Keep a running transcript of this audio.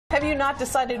Have you not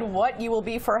decided what you will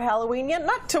be for Halloween yet?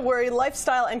 Not to worry,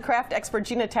 lifestyle and craft expert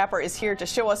Gina Tepper is here to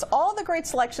show us all the great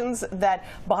selections that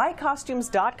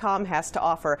buycostumes.com has to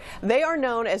offer. They are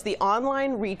known as the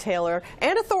online retailer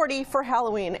and authority for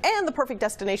Halloween and the perfect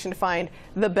destination to find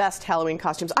the best Halloween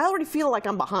costumes. I already feel like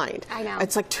I'm behind. I know.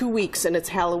 It's like 2 weeks and it's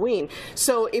Halloween.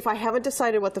 So if I haven't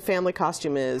decided what the family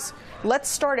costume is, let's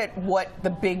start at what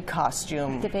the big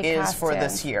costume is for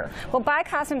this year. Well,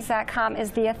 buycostumes.com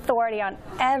is the authority on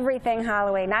everything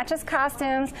Halloween, not just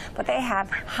costumes, but they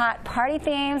have hot party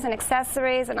themes and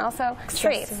accessories and also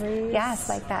treats. Yes,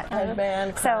 like that.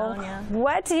 Headband, crown, so, yeah.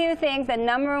 What do you think the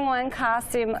 #1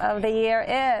 costume of the year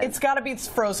is? It's got to be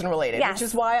Frozen related, yes. Which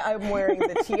is why I'm wearing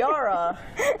the tiara.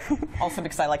 Also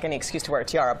because I like any excuse to wear a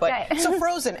tiara. But right. So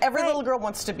Frozen, every right. little girl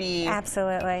wants to be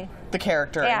absolutely the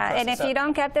character. Yeah, and if you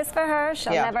don't get this for her,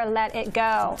 she'll never let it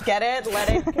go. Get it? Let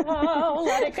it go.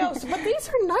 Let it go. So, but these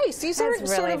are nice. These aren't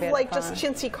really sort of beautiful. like just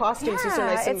chintzy costumes. Yeah, these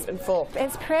are nice and full.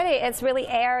 It's pretty. It's really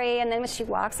airy, and then when she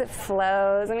walks, it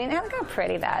flows. I mean, look how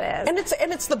pretty that is.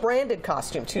 And it's the branded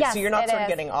costume too. Yes, so you're not sort of is.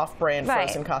 getting off-brand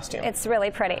Frozen costume. It's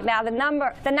really pretty. Now the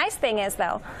nice thing is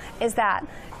though, is that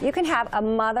you can have a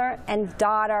mother and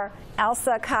daughter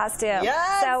Elsa costume.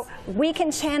 Yes! So we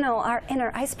can channel our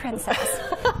inner ice princess.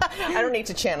 I don't need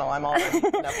to channel. I'm already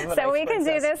enough of an So we can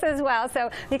princess. do this as well.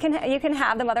 So you can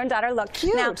have the mother and daughter look.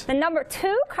 Cute. Now the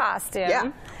 #2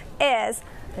 costume is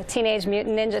the Teenage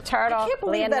Mutant Ninja Turtle. I can't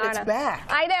believe Leonardo. that it's back.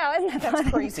 I know, isn't that That's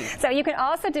funny? crazy. So you can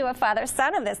also do a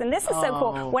father-son of this, and this is so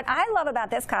cool. What I love about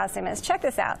this costume is, check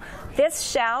this out. This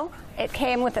shell, it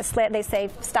came with a slit. They say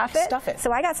stuff it. Stuff it.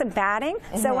 So I got some batting.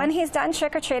 So when he's done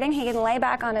trick-or-treating, he can lay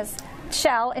back on his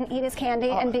shell and eat his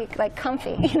candy and be like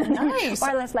comfy. Nice.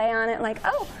 Or let's lay on it like,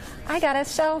 oh, I got a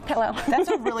shell pillow. That's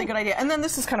a really good idea. And then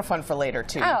this is kind of fun for later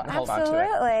too. You Oh, can hold absolutely.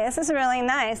 on to it. This is really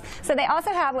nice. So they also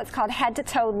have what's called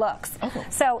head-to-toe looks. Oh.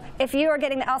 So if you are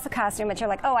getting the Elsa costume, but you're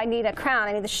like, oh, I need a crown,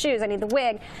 I need the shoes, I need the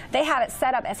wig, they have it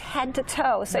set up as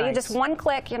head-to-toe. So you just one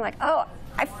click, you're like, oh,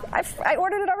 I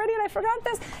ordered it already and I forgot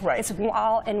this. Right. It's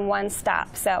all in one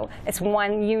stop. So it's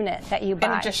one unit that you buy.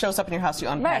 And it just shows up in your house, you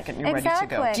unpack it, and you're ready to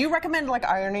go. Do you recommend like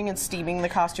ironing and steaming the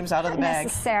costumes out of the bag? Not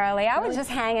necessarily. I would just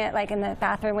hang it like in the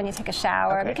bathroom when you take a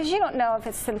shower because you don't know if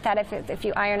it's synthetic. If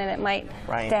you iron it, it might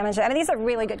damage it. I mean, these are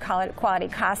really good quality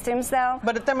costumes, though.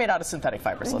 But they're made out of synthetic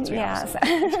fibers, let's be honest.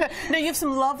 Now, you have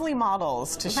some lovely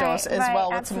models to show us as well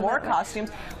with some more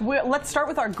costumes. Let's start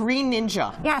with our Green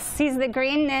Ninja. Yes, he's the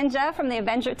Green Ninja from the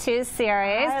Avenger 2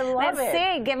 series. I love Let's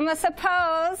see. Give him us a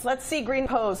pose. Let's see Green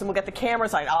pose, and we'll get the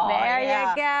cameras on. Oh, there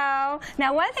you go.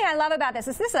 Now, one thing I love about this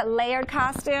is a layered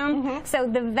costume. So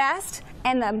the vest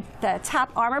and the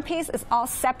top armor piece is all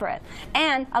separate.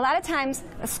 And a lot of times,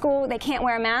 at school, they can't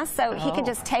wear a mask, so he can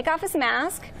just take off his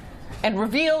mask. And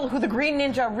reveal who the Green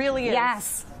Ninja really is.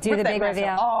 Yes. Do the big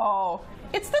reveal. Oh.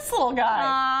 It's this little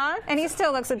guy. Aww, and he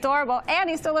still looks adorable, and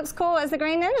he still looks cool as the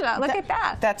Green Ninja. Look at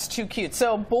that. That's too cute.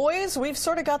 So boys, we've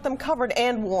sort of got them covered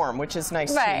and warm, which is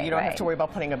nice too. You don't have to worry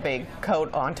about putting a big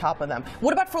coat on top of them.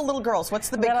 What about for little girls? What's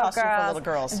the big costume for little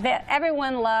girls?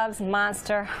 Everyone loves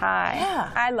Monster High. Yeah.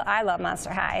 I love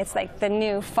Monster High. It's like the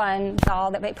new fun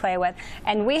doll that they play with.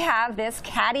 And we have this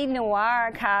Catty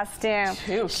Noir costume.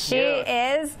 Too cute. She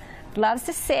loves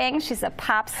to sing. She's a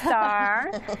pop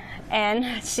star.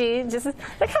 And she just,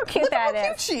 look how cute that is. Look how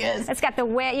cute she is. It's got the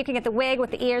wig. You can get the wig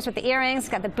with the ears, with the earrings. It's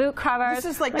got the boot covers.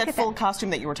 This is like that full costume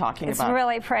that you were talking about. It's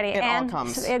really pretty. It all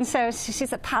comes. And so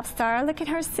she's a pop star. Look at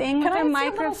her sing with her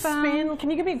microphone. Spin? Can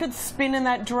you give me a good spin in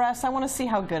that dress? I want to see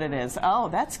how good it is. Oh,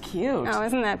 that's cute. Oh,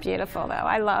 isn't that beautiful, though?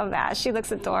 I love that. She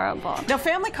looks adorable. Now,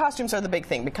 family costumes are the big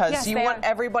thing because you want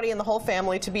everybody in the whole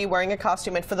family to be wearing a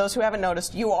costume. And for those who haven't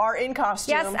noticed, you are in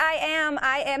costume. Yes, I am.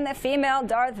 I am the female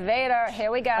Darth Vader.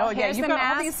 Here we go. Oh, yeah. Here's You've the got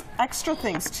mask. all these extra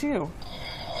things, too.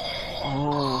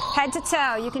 Oh. Head to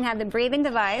toe, you can have the breathing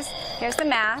device. Here's the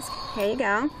mask. Here you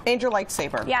go. And your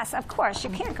lightsaber. Yes, of course.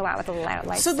 You can't go out with a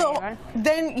lightsaber. So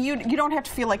then you don't have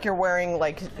to feel like you're wearing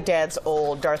like Dad's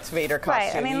old Darth Vader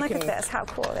costume. Right. I mean, look at this. How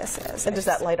cool this is. And does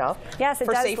that light up? Yes, it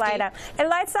does safety? light up. It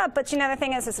lights up, but you know the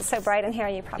thing is it's so bright in here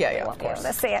you probably won't be able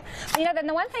to see it. But, you know,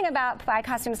 the one thing about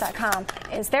buycostumes.com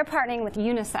is they're partnering with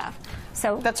UNICEF.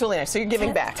 So that's really nice. So you're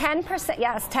giving back. 10%,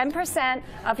 yes, 10%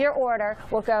 of your order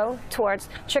will go towards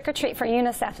Trick or Treat for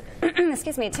UNICEF.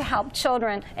 Excuse me, to help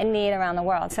children in need around the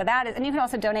world. So that is, and you can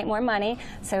also donate more money.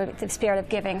 So the spirit of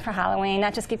giving for Halloween,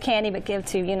 not just give candy, but give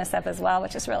to UNICEF as well,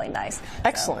 which is really nice.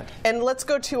 Excellent. So. And let's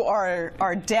go to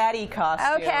our daddy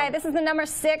costume. Okay, this is the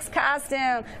 #6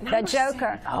 costume, the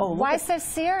Joker. Oh, why so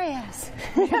serious?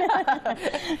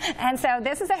 And so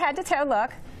this is a head-to-toe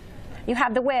look. You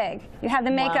have the wig. You have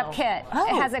the makeup Wow. kit. Oh.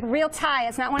 It has a real tie.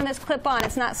 It's not one of those clip-on.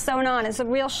 It's not sewn on. It's a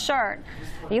real shirt.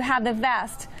 You have the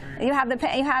vest. You have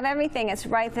you have everything. It's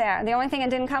right there. The only thing it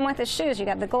didn't come with is shoes. You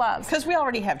got the gloves. Because we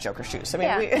already have Joker shoes. I mean,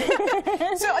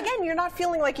 Yeah. so again, you're not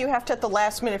feeling like you have to at the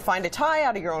last minute find a tie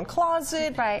out of your own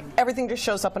closet. Right. Everything just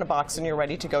shows up in a box and you're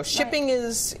ready to go. Shipping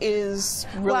is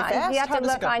really well, fast. You have How to does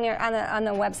it look go? on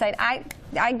the website.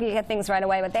 I get things right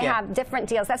away, but they have different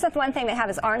deals. That's the one thing they have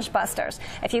is Orange Busters.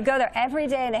 If you go there every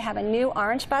day, they have a new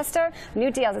Orange Buster, new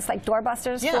deals. It's like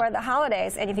doorbusters for the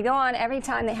holidays. And if you go on every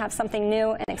time, they have something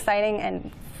new and exciting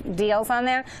and deals on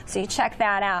there, so you check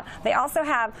that out. They also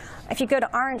have, if you go to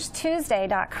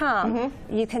orangetuesday.com,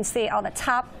 you can see all the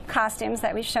top costumes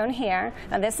that we've shown here.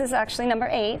 Now this is actually number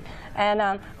 8,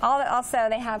 and also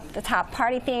they have the top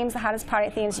party themes, the hottest party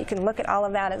themes. You can look at all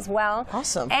of that as well.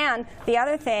 Awesome. And the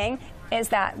other thing is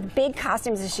that big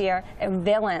costumes this year are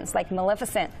villains like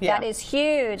Maleficent. Yeah. That is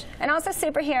huge. And also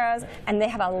superheroes, and they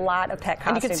have a lot of pet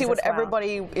costumes. And you can see what as well.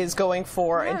 everybody is going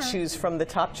for and choose from the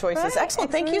top choices. Right.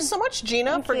 Excellent. Thank you so much,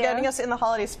 Gina, Thank for you. getting us in the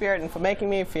holiday spirit and for making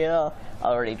me feel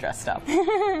already dressed up.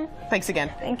 Thanks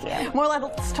again. Thank you. More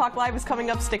Let's Talk Live is coming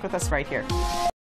up. Stick with us right here.